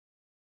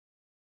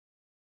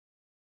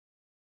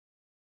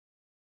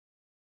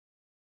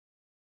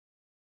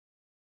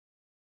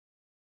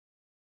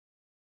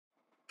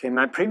In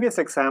my previous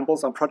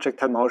examples on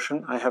projectile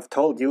motion, I have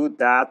told you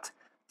that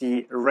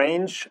the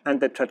range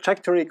and the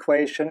trajectory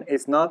equation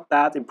is not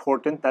that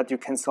important, that you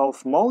can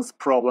solve most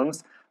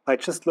problems by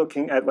just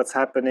looking at what's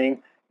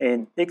happening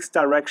in x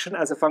direction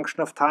as a function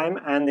of time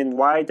and in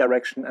y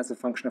direction as a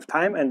function of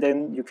time, and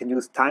then you can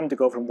use time to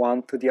go from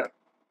one to the other.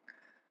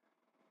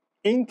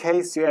 In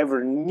case you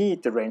ever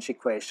need the range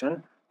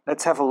equation,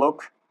 let's have a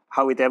look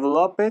how we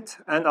develop it,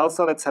 and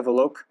also let's have a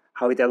look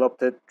how we develop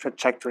the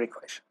trajectory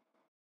equation.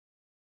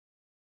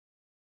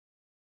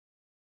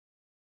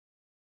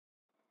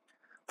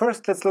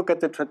 First, let's look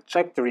at the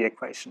trajectory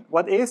equation.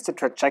 What is the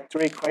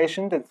trajectory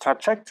equation? The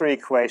trajectory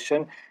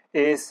equation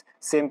is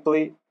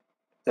simply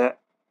the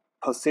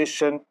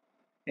position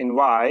in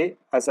y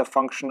as a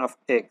function of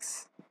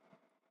x.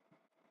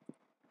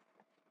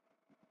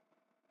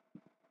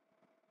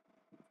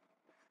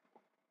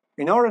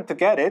 In order to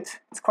get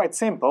it, it's quite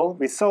simple.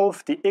 We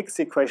solve the x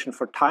equation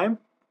for time,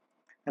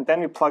 and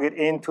then we plug it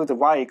into the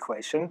y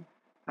equation,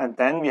 and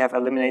then we have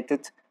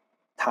eliminated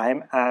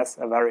time as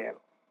a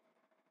variable.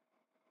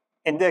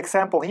 In the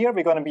example here,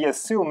 we're going to be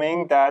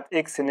assuming that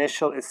x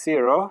initial is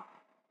 0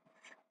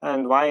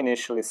 and y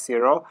initial is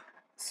 0,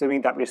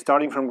 assuming that we're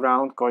starting from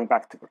ground, going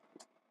back to ground.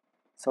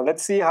 So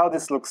let's see how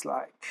this looks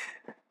like.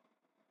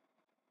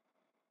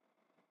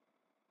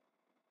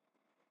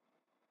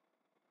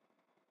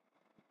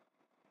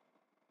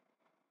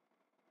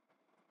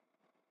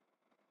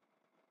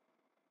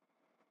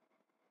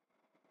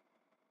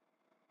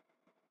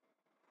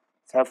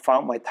 So I've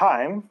found my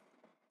time.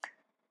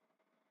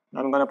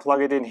 I'm going to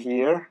plug it in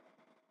here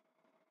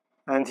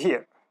and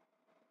here.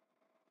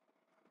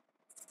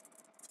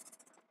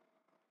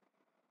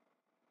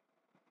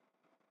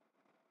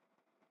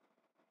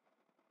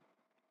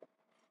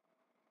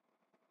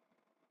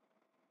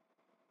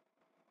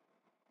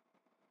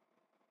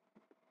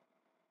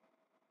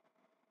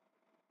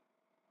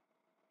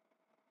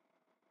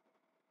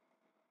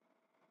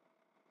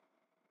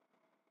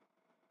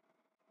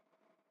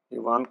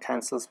 V1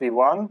 cancels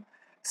V1.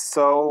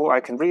 So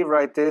I can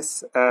rewrite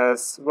this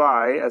as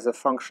y as a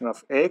function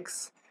of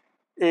x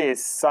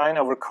is sine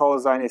over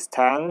cosine is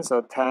tan,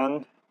 so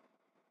tan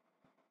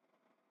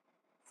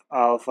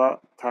alpha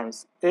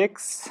times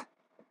x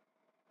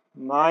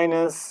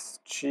minus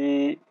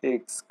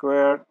gx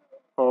squared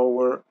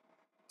over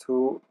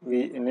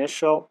 2v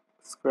initial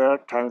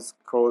squared times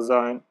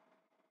cosine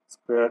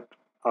squared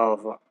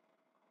alpha.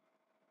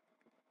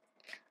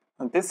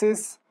 And this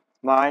is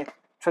my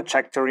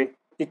trajectory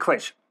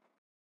equation.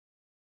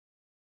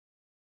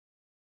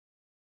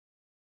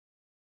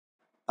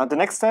 Now the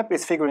next step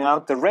is figuring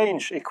out the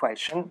range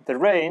equation, the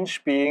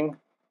range being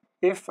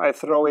if I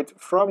throw it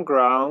from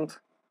ground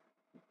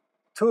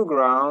to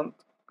ground,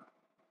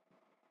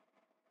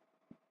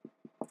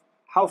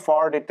 how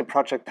far did the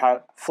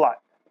projectile fly?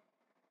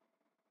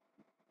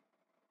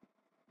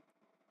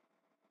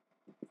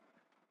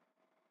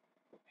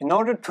 In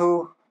order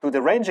to do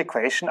the range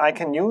equation, I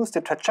can use the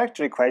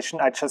trajectory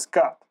equation I just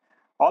got.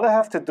 All I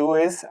have to do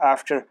is,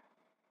 after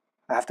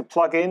I have to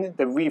plug in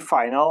the v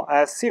final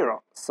as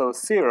 0. So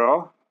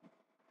 0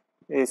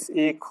 is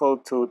equal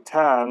to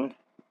tan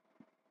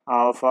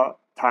alpha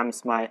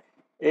times my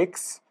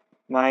x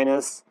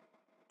minus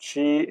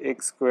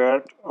gx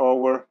squared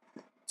over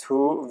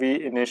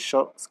 2v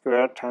initial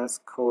squared times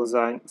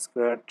cosine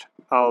squared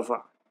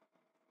alpha.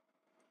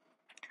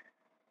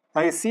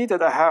 Now you see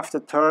that I have the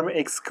term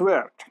x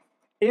squared.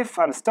 If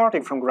I'm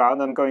starting from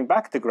ground and going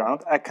back to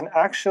ground, I can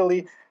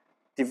actually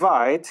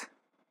divide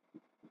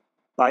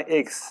by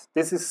x.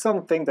 This is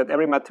something that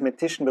every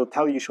mathematician will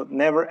tell you should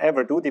never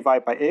ever do,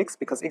 divide by x,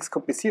 because x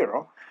could be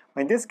 0.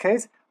 In this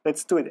case,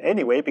 let's do it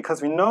anyway,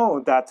 because we know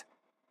that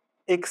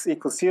x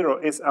equals 0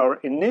 is our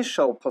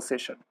initial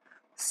position.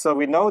 So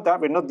we know that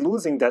we're not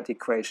losing that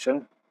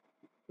equation.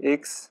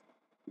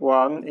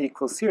 x1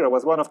 equals 0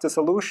 was one of the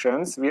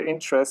solutions. We're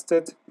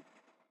interested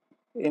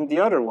in the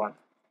other one.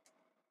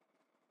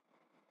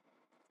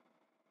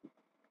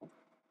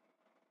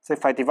 So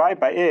if I divide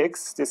by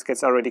x, this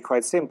gets already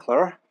quite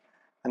simpler.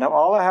 And now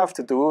all I have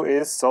to do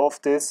is solve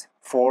this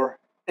for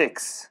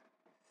x.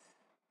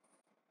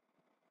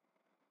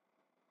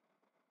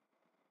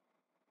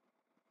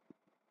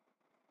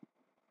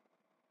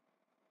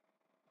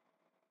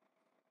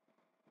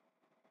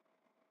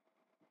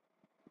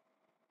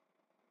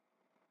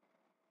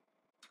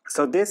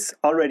 So this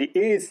already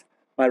is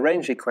my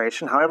range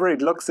equation. However,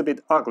 it looks a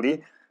bit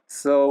ugly.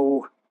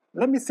 So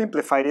let me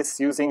simplify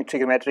this using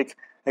trigonometric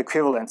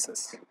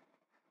equivalences.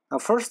 Now,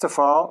 first of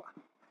all,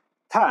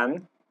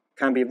 tan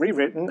can be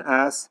rewritten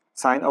as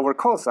sine over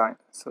cosine.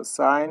 So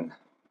sine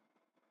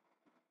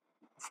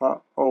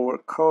over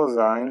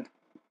cosine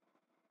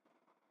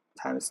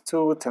times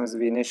 2 times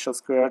the initial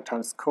square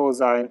times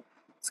cosine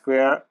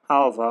square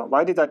alpha.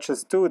 Why did I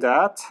just do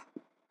that?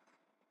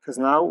 Because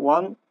now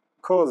one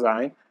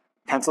cosine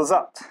cancels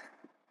out.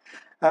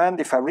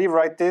 And if I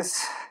rewrite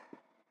this,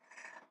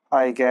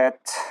 I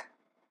get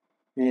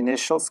the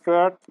initial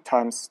squared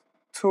times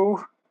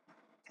 2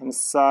 times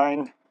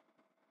sine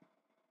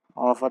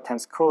alpha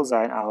times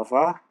cosine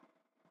alpha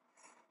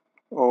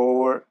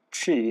over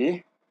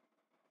g,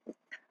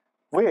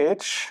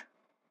 which,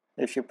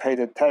 if you paid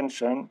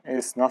attention,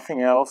 is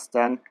nothing else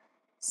than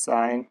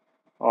sine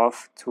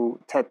of 2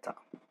 theta.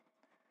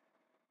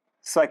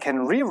 So I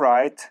can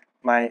rewrite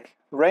my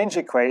range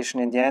equation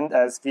in the end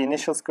as v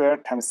initial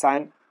squared times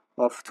sine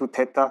of 2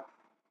 theta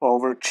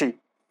over g.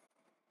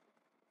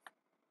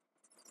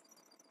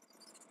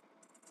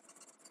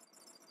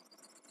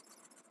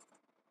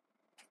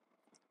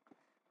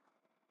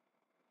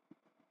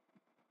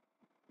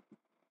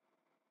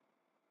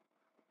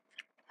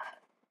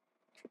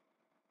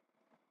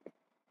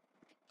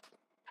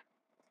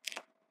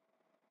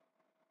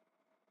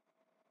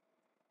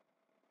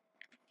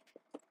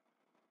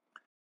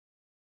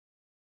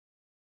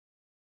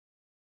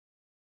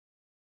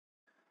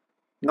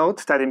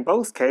 Note that in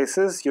both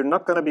cases, you're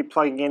not going to be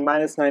plugging in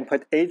minus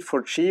 9.8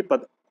 for g,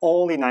 but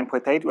only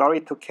 9.8. We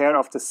already took care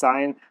of the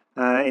sign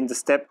in the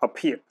step up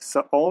here.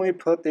 So only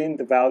put in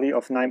the value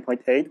of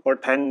 9.8 or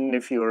 10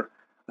 if you're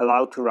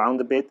allowed to round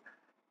a bit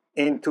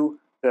into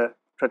the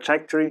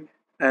trajectory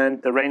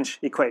and the range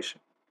equation.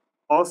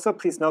 Also,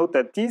 please note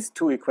that these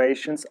two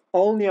equations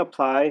only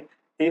apply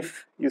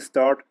if you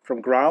start from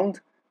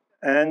ground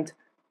and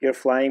you're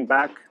flying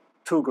back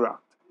to ground.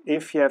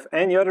 If you have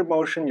any other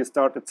motion, you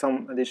start at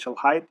some additional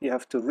height, you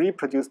have to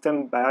reproduce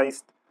them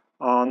based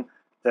on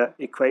the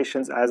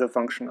equations as a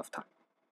function of time.